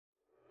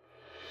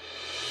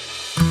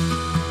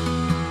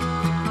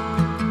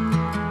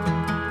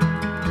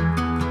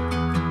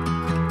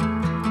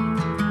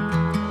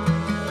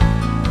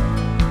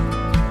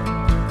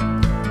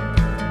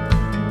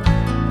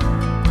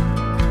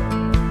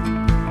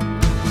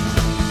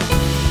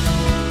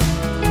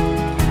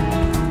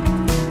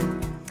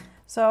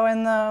So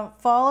in the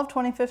fall of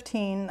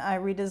 2015, I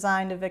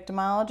redesigned a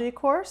victimology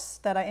course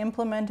that I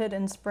implemented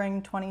in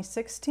spring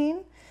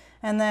 2016.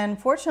 And then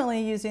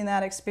fortunately, using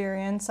that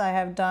experience, I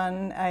have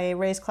done a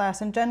race, class,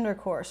 and gender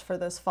course for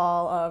this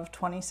fall of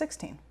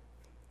 2016.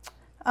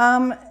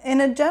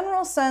 In a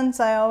general sense,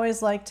 I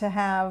always like to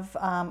have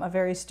a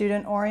very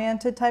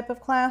student-oriented type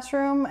of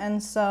classroom,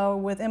 and so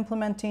with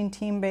implementing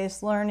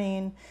team-based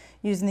learning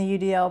using the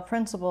UDL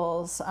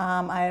principles,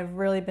 I have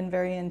really been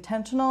very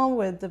intentional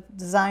with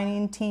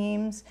designing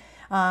teams,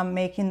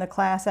 making the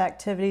class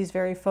activities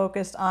very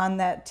focused on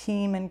that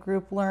team and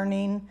group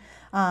learning,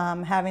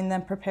 having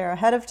them prepare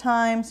ahead of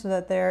time so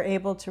that they're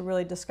able to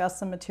really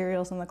discuss the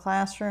materials in the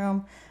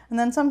classroom. And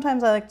then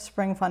sometimes I like to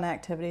spring fun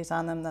activities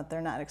on them that they're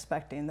not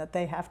expecting, that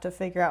they have to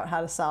figure out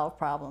how to solve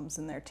problems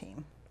in their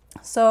team.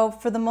 So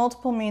for the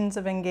multiple means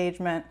of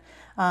engagement,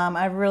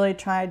 I've really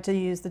tried to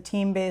use the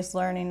team-based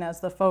learning as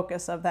the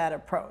focus of that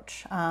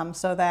approach,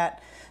 so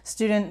that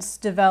students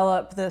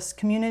develop this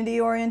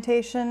community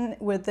orientation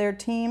with their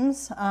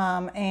teams,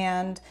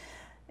 and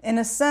in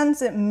a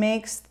sense it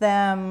makes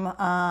them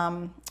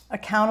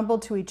accountable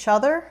to each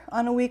other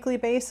on a weekly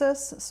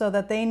basis, so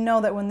that they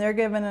know that when they're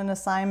given an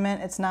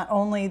assignment, it's not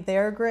only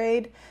their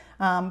grade,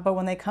 but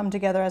when they come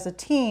together as a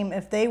team,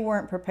 if they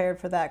weren't prepared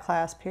for that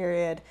class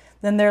period,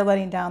 then they're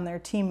letting down their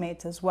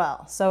teammates as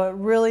well. So it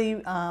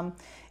really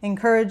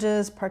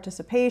encourages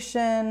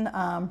participation,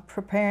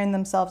 preparing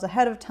themselves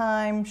ahead of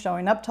time,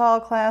 showing up to all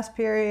class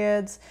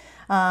periods,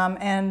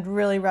 and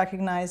really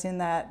recognizing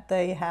that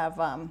they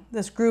have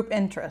this group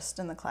interest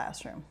in the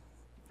classroom.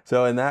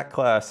 So in that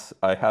class,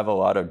 I have a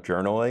lot of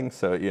journaling.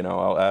 So,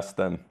 I'll ask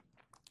them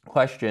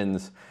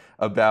questions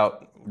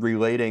about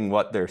relating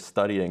what they're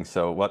studying,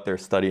 so what they're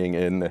studying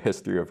in the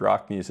history of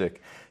rock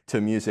music,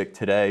 to music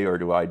today or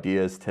to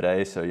ideas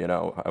today.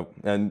 So,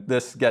 and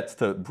this gets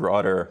to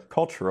broader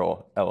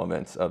cultural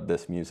elements of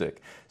this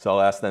music. So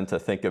I'll ask them to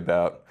think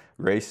about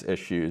race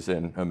issues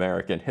in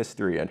American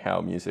history and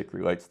how music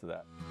relates to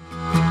that.